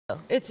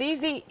It's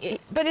easy,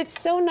 but it's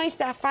so nice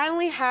to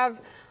finally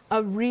have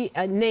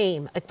a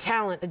name, a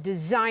talent, a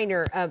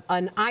designer,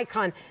 an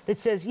icon that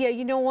says, yeah,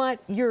 you know what?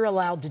 You're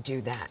allowed to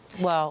do that.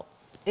 Well,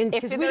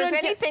 if there's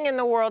anything in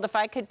the world, if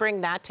I could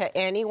bring that to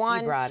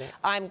anyone,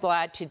 I'm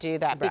glad to do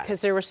that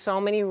because there were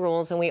so many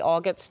rules and we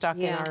all get stuck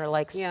in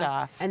our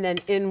stuff. And then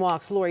in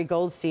walks Lori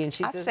Goldstein.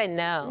 She says, say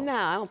no. No,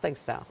 I don't think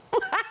so.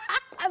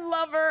 I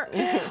love her.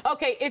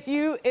 Okay, if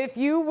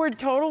you were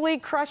totally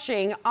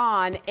crushing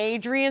on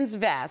Adrian's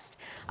vest,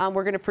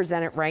 we're going to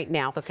present it right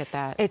now. Look at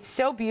that. It's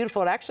so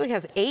beautiful. It actually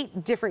has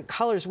 8 different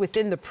colors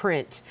within the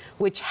print,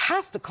 which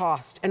has to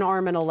cost an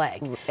arm and a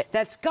leg.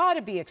 That's got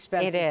to be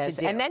expensive. It is.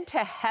 To do. And then to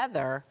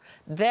Heather,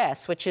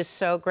 this, which is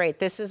so great.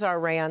 This is our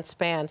rayon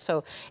span.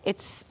 So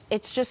it's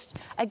just,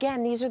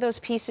 again, these are those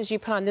pieces you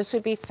put on. This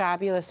would be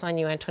fabulous on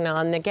you, Antonella.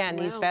 And again,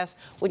 these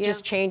vests would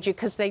just change you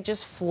because they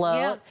just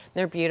float.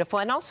 They're beautiful.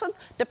 And also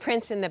the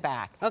prints in the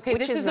back, okay,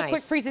 which this is nice. a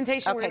quick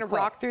presentation. We're going to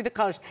rock through the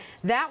colors.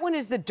 That one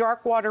is the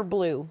dark water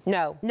blue.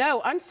 No.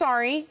 No, I'm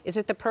sorry. Is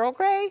it the pearl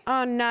gray?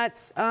 Oh,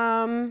 nuts.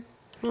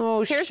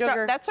 Oh, here's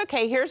sugar. That's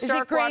okay. Here's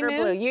dark water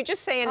blue. You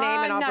just say a name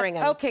and I'll bring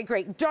them. Okay,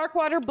 great. Dark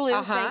water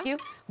blue, thank you.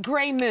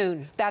 Gray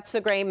moon. That's the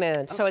gray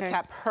moon. So it's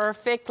that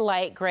perfect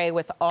light gray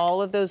with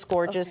all of those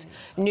gorgeous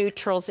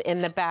neutrals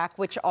in the back,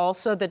 which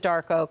also the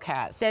dark oak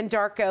has. Then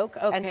dark oak,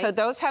 okay. And so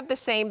those have the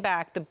same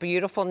back, the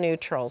beautiful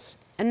neutrals.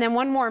 And then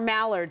one more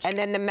mallard. And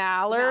then the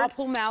mallard. I'll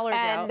pull mallard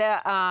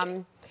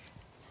out.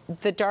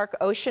 The dark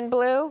ocean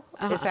blue,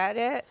 is that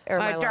it? Or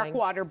dark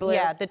water blue.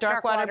 Yeah, the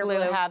dark water blue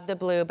have the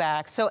blue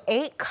back. So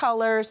 8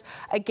 colors.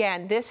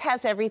 Again, this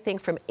has everything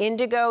from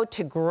indigo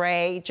to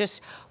gray,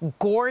 just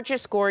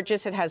gorgeous,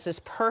 gorgeous. It has this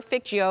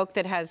perfect yoke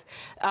that has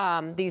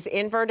these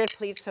inverted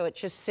pleats, so it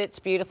just sits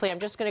beautifully. I'm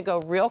just gonna go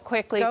real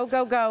quickly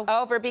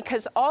over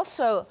because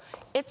also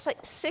it's like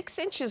 6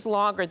 inches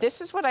longer. This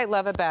is what I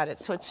love about it.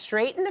 So it's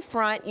straight in the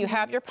front. You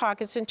have your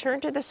pockets, and turn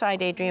to the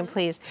side, Adrian,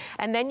 please.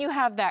 And then you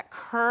have that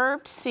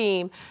curved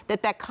seam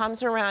that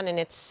comes around, and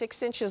it's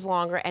 6 inches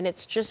longer, and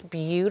it's just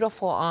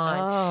beautiful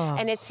on.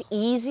 And it's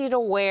easy to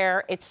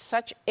wear. It's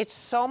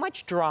so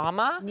much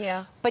drama.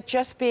 Yeah. But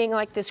just being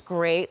like this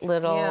great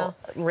little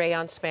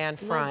rayon span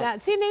front. Like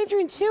that. See, and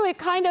Adrian too, it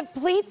kind of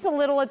pleats a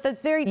little at the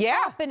very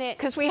top in it.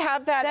 Because we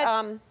have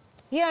that.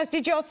 Yeah.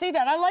 Did y'all see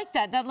that? I like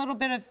that. That little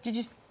bit of. Did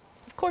you?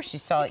 Of course you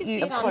saw it.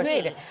 Of course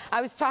you did.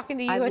 I was talking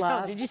to you at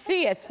home. Did you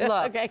see it?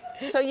 Look. Okay.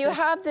 So you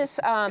have this.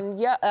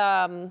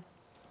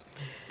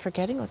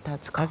 Forgetting what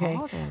that's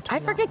called. I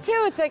forget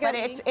too. It's like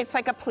it's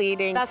like a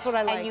pleating. That's what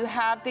I like. And you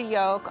have the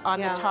yoke on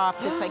the top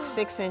that's like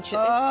 6 inches.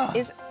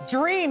 It's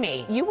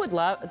dreamy. You would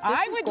love.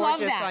 This is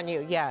gorgeous on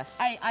you.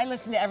 Yes. I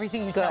listen to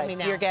everything you tell me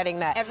now. You're getting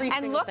that.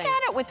 And look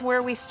at it with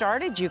where we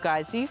started, you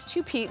guys. These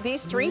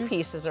 3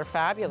 pieces are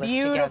fabulous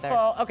together.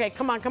 Beautiful. Okay,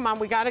 come on.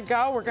 We gotta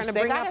go. We're gonna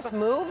bring us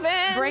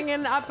moving.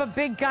 Bringing up a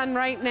big gun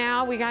right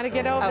now. We gotta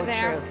get over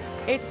there.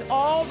 True. It's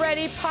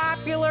already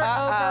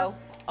popular.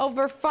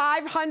 Over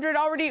 500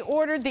 already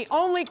ordered. The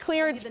only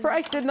clearance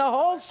price in the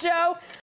whole show.